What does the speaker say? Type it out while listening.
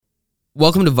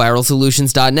Welcome to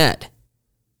ViralSolutions.net.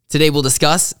 Today we'll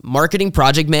discuss Marketing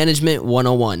Project Management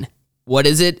 101. What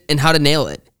is it and how to nail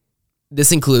it?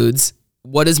 This includes,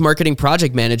 what is marketing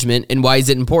project management and why is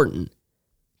it important?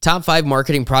 Top 5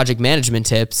 marketing project management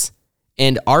tips,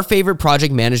 and our favorite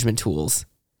project management tools.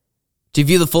 To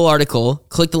view the full article,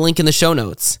 click the link in the show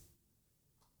notes.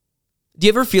 Do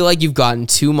you ever feel like you've gotten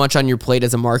too much on your plate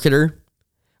as a marketer?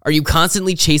 Are you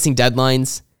constantly chasing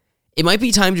deadlines? It might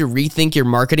be time to rethink your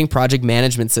marketing project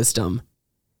management system.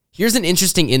 Here's an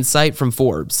interesting insight from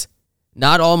Forbes.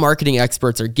 Not all marketing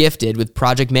experts are gifted with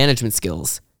project management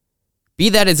skills. Be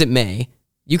that as it may,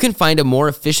 you can find a more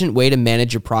efficient way to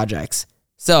manage your projects,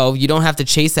 so you don't have to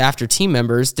chase after team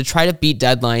members to try to beat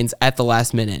deadlines at the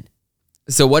last minute.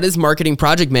 So what is marketing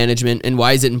project management and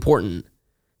why is it important?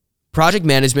 Project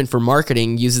management for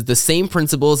marketing uses the same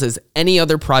principles as any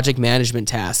other project management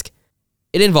task.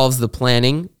 It involves the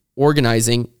planning,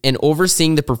 organizing, and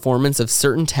overseeing the performance of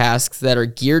certain tasks that are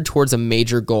geared towards a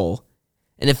major goal.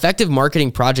 An effective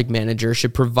marketing project manager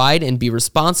should provide and be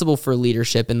responsible for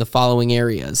leadership in the following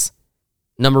areas.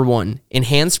 Number 1,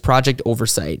 enhanced project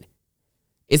oversight.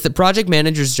 It's the project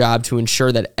manager's job to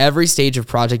ensure that every stage of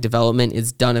project development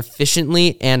is done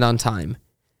efficiently and on time.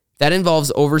 That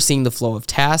involves overseeing the flow of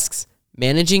tasks,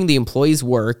 managing the employee's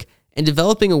work, and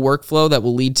developing a workflow that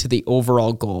will lead to the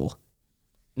overall goal.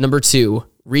 Number 2,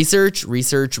 research.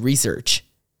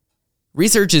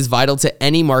 Research is vital to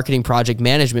any marketing project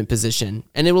management position,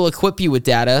 and it will equip you with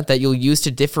data that you'll use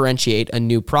to differentiate a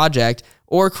new project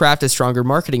or craft a stronger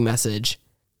marketing message.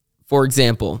 For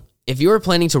example, if you are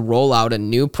planning to roll out a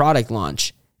new product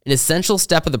launch, an essential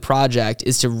step of the project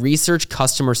is to research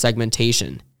customer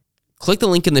segmentation. Click the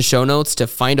link in the show notes to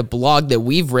find a blog that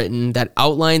we've written that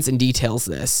outlines and details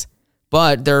this.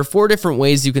 But there are 4 different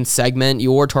ways you can segment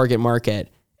your target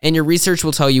market, and your research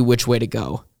will tell you which way to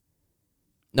go.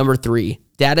 Number 3,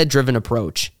 data-driven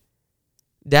approach.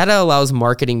 Data allows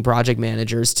marketing project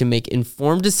managers to make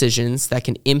informed decisions that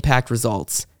can impact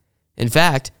results. In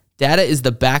fact, data is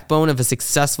the backbone of a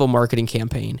successful marketing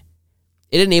campaign.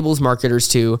 It enables marketers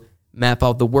to map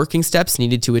out the working steps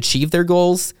needed to achieve their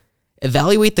goals,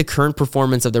 evaluate the current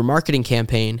performance of their marketing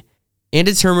campaign, and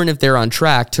determine if they're on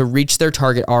track to reach their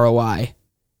target ROI.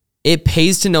 It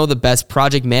pays to know the best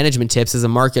project management tips as a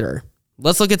marketer.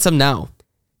 Let's look at some now.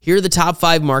 Here are the top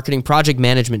 5 marketing project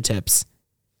management tips.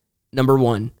 Number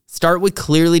 1, start with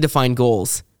clearly defined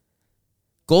goals.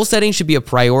 Goal setting should be a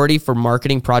priority for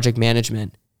marketing project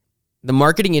management. The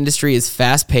marketing industry is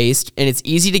fast-paced, and it's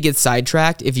easy to get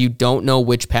sidetracked if you don't know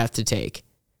which path to take.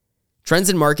 Trends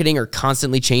in marketing are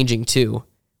constantly changing too,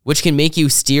 which can make you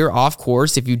steer off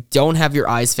course if you don't have your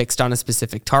eyes fixed on a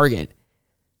specific target.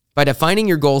 By defining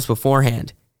your goals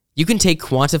beforehand, you can take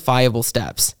quantifiable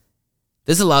steps.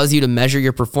 This allows you to measure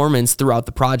your performance throughout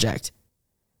the project.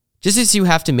 Just as you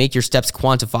have to make your steps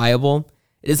quantifiable,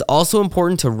 it is also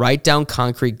important to write down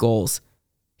concrete goals.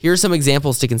 Here are some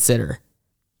examples to consider,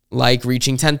 like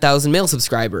reaching 10,000 mail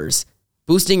subscribers,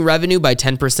 boosting revenue by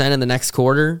 10% in the next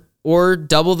quarter, or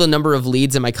double the number of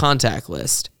leads in my contact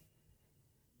list.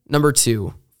 Number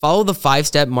 2, follow the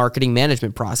 5-step marketing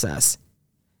management process.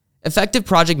 Effective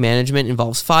project management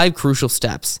involves 5 crucial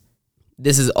steps.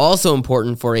 This is also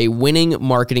important for a winning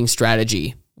marketing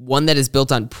strategy, one that is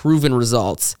built on proven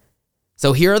results.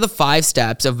 So here are the 5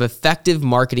 steps of effective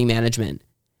marketing management.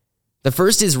 The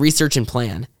first is research and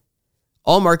plan.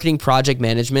 All marketing project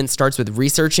management starts with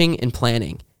researching and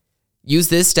planning. Use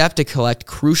this step to collect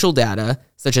crucial data,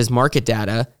 such as market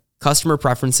data, customer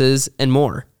preferences, and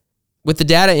more. With the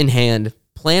data in hand,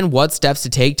 plan what steps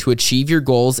to take to achieve your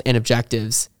goals and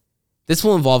objectives. This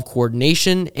will involve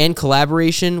coordination and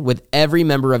collaboration with every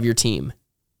member of your team.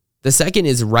 The second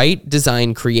is write,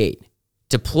 design, create.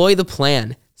 Deploy the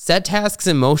plan. Set tasks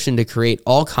in motion to create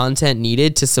all content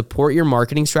needed to support your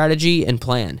marketing strategy and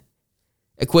plan.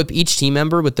 Equip each team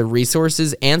member with the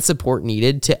resources and support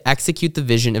needed to execute the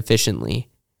vision efficiently.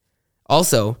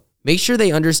 Also, make sure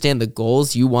they understand the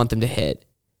goals you want them to hit.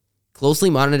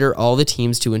 Closely monitor all the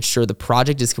teams to ensure the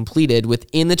project is completed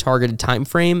within the targeted time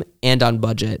frame and on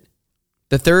budget.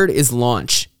 The third is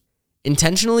launch.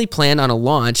 Intentionally plan on a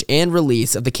launch and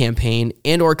release of the campaign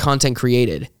and/or content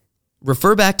created.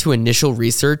 Refer back to initial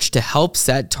research to help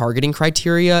set targeting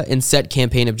criteria and set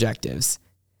campaign objectives.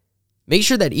 Make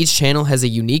sure that each channel has a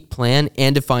unique plan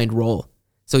and defined role,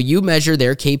 so you measure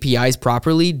their KPIs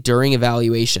properly during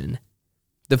evaluation.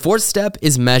 The fourth step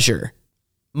is measure.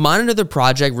 Monitor the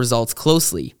project results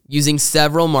closely using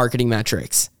several marketing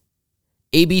metrics.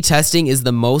 A/B testing is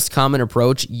the most common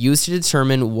approach used to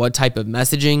determine what type of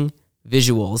messaging,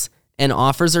 visuals, and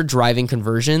offers are driving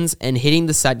conversions and hitting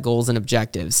the set goals and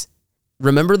objectives.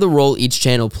 Remember the role each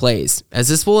channel plays, as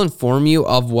this will inform you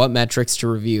of what metrics to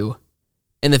review.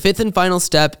 And the fifth and final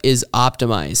step is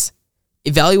optimize.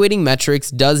 Evaluating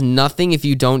metrics does nothing if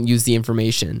you don't use the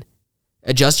information.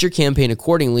 Adjust your campaign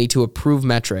accordingly to approve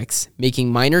metrics,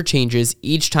 making minor changes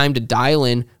each time to dial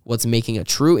in what's making a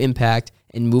true impact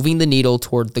and moving the needle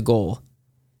toward the goal.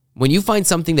 When you find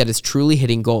something that is truly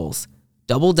hitting goals,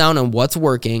 double down on what's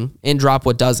working and drop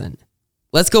what doesn't.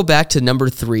 Let's go back to number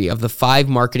 3 of the 5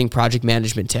 marketing project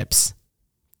management tips.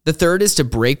 The third is to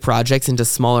break projects into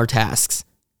smaller tasks.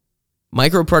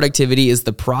 Micro-productivity is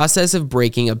the process of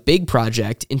breaking a big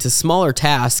project into smaller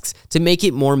tasks to make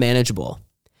it more manageable.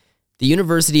 The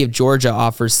University of Georgia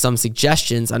offers some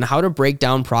suggestions on how to break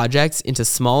down projects into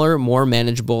smaller, more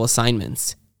manageable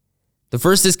assignments. The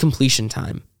first is completion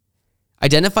time.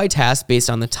 Identify tasks based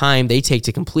on the time they take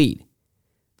to complete.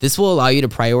 This will allow you to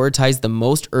prioritize the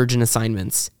most urgent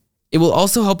assignments. It will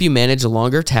also help you manage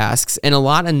longer tasks and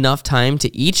allot enough time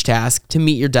to each task to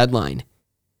meet your deadline.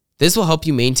 This will help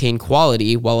you maintain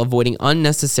quality while avoiding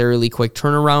unnecessarily quick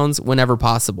turnarounds whenever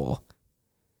possible.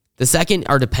 The second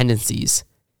are dependencies.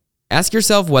 Ask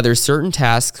yourself whether certain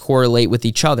tasks correlate with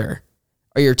each other.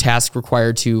 Are your tasks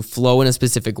required to flow in a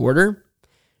specific order?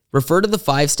 Refer to the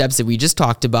 5 steps that we just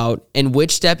talked about and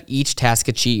which step each task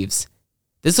achieves.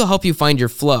 This will help you find your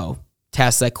flow,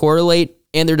 tasks that correlate,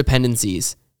 and their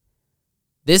dependencies.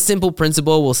 This simple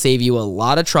principle will save you a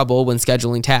lot of trouble when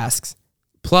scheduling tasks.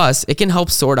 Plus, it can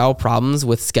help sort out problems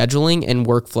with scheduling and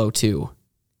workflow too.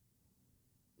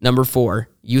 Number 4,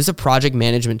 use a project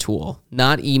management tool,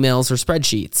 not emails or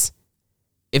spreadsheets.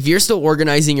 If you're still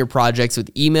organizing your projects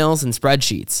with emails and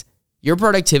spreadsheets, your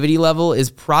productivity level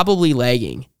is probably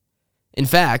lagging. In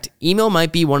fact, email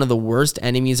might be one of the worst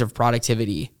enemies of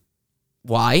productivity.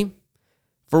 Why?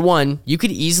 For one, you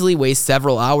could easily waste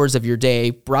several hours of your day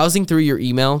browsing through your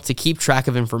email to keep track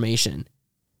of information.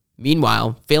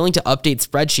 Meanwhile, failing to update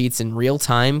spreadsheets in real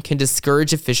time can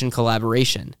discourage efficient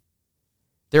collaboration.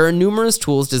 There are numerous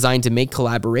tools designed to make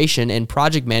collaboration and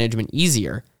project management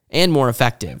easier and more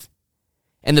effective.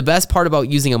 And the best part about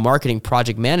using a marketing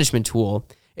project management tool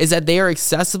is that they are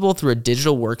accessible through a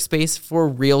digital workspace for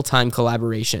real-time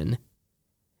collaboration.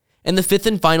 And the fifth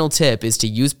and final tip is to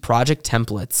use project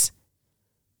templates.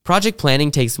 Project planning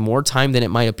takes more time than it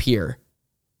might appear.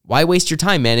 Why waste your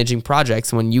time managing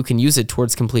projects when you can use it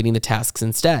towards completing the tasks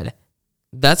instead?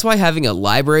 That's why having a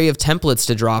library of templates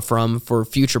to draw from for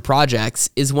future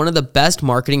projects is one of the best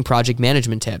marketing project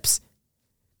management tips.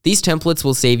 These templates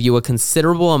will save you a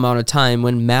considerable amount of time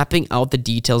when mapping out the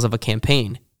details of a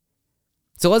campaign.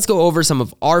 So let's go over some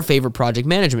of our favorite project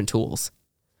management tools.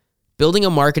 Building a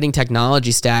marketing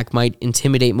technology stack might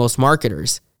intimidate most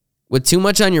marketers. With too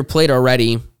much on your plate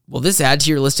already, will this add to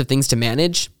your list of things to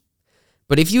manage?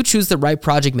 But if you choose the right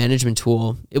project management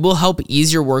tool, it will help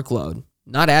ease your workload,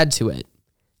 not add to it.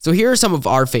 So here are some of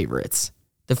our favorites.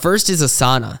 The first is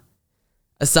Asana.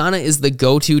 Asana is the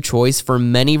go-to choice for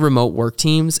many remote work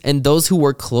teams and those who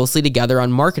work closely together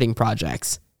on marketing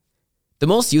projects. The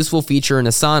most useful feature in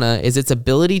Asana is its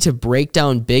ability to break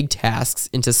down big tasks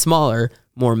into smaller,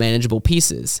 more manageable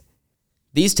pieces.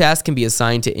 These tasks can be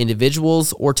assigned to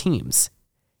individuals or teams.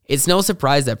 It's no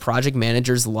surprise that project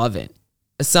managers love it.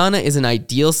 Asana is an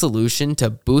ideal solution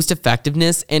to boost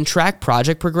effectiveness and track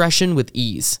project progression with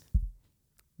ease.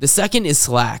 The second is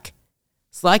Slack.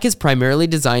 Slack is primarily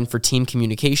designed for team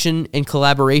communication and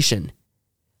collaboration.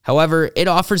 However, it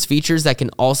offers features that can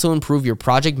also improve your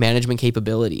project management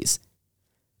capabilities.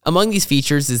 Among these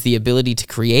features is the ability to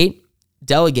create,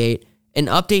 delegate, and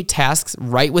update tasks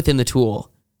right within the tool.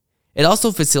 It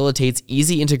also facilitates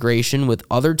easy integration with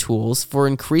other tools for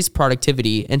increased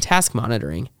productivity and task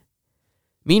monitoring.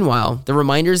 Meanwhile, the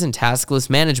reminders and task list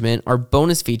management are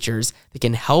bonus features that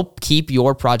can help keep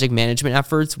your project management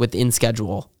efforts within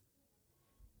schedule.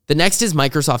 The next is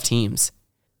Microsoft Teams.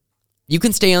 You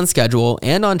can stay on schedule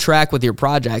and on track with your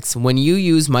projects when you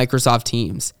use Microsoft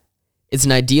Teams. It's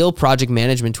an ideal project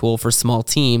management tool for small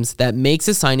teams that makes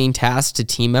assigning tasks to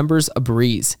team members a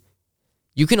breeze.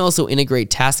 You can also integrate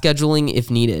task scheduling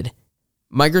if needed.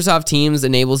 Microsoft Teams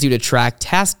enables you to track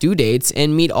task due dates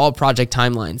and meet all project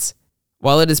timelines.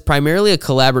 While it is primarily a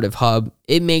collaborative hub,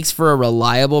 it makes for a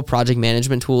reliable project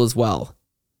management tool as well.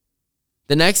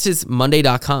 The next is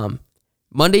Monday.com.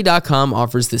 Monday.com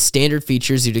offers the standard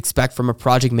features you'd expect from a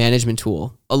project management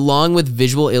tool, along with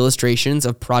visual illustrations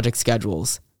of project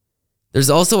schedules. There's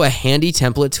also a handy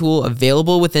template tool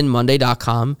available within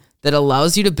Monday.com that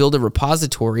allows you to build a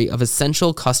repository of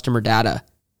essential customer data.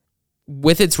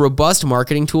 With its robust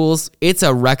marketing tools, it's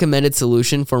a recommended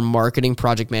solution for marketing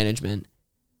project management.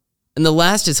 And the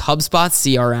last is HubSpot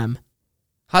CRM.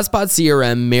 HubSpot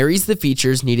CRM marries the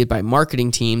features needed by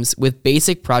marketing teams with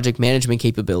basic project management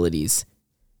capabilities.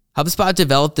 HubSpot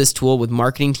developed this tool with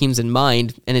marketing teams in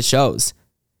mind, and it shows.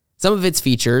 Some of its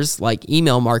features, like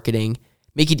email marketing,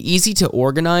 make it easy to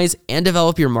organize and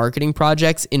develop your marketing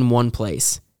projects in one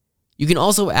place. You can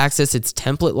also access its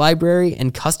template library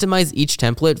and customize each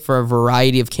template for a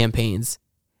variety of campaigns.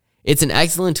 It's an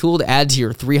excellent tool to add to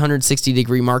your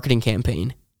 360-degree marketing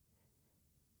campaign.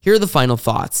 Here are the final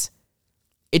thoughts.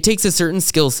 It takes a certain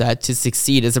skill set to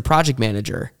succeed as a project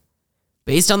manager.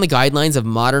 Based on the guidelines of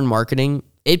modern marketing,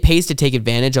 it pays to take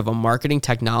advantage of a marketing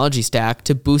technology stack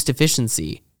to boost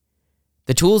efficiency.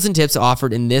 The tools and tips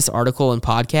offered in this article and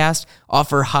podcast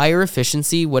offer higher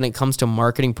efficiency when it comes to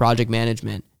marketing project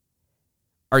management.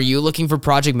 Are you looking for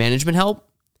project management help?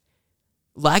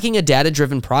 Lacking a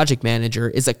data-driven project manager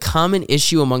is a common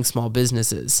issue among small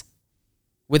businesses.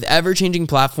 With ever-changing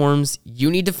platforms, you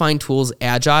need to find tools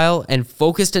agile and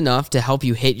focused enough to help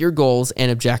you hit your goals and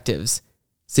objectives,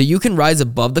 so you can rise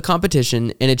above the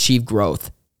competition and achieve growth.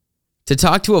 To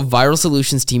talk to a Viral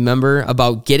Solutions team member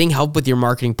about getting help with your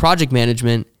marketing project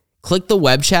management, click the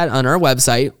web chat on our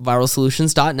website,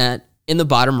 viralsolutions.net, in the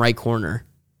bottom right corner.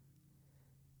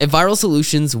 At Viral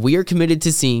Solutions, we are committed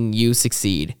to seeing you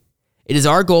succeed. It is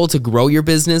our goal to grow your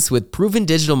business with proven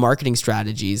digital marketing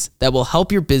strategies that will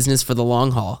help your business for the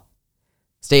long haul.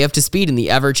 Stay up to speed in the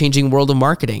ever-changing world of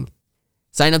marketing.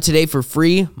 Sign up today for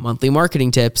free monthly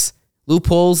marketing tips,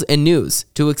 loopholes, and news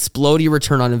to explode your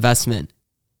return on investment.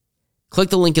 Click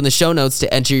the link in the show notes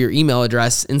to enter your email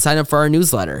address and sign up for our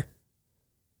newsletter.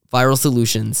 Viral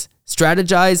Solutions.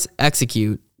 Strategize,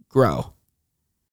 execute, grow.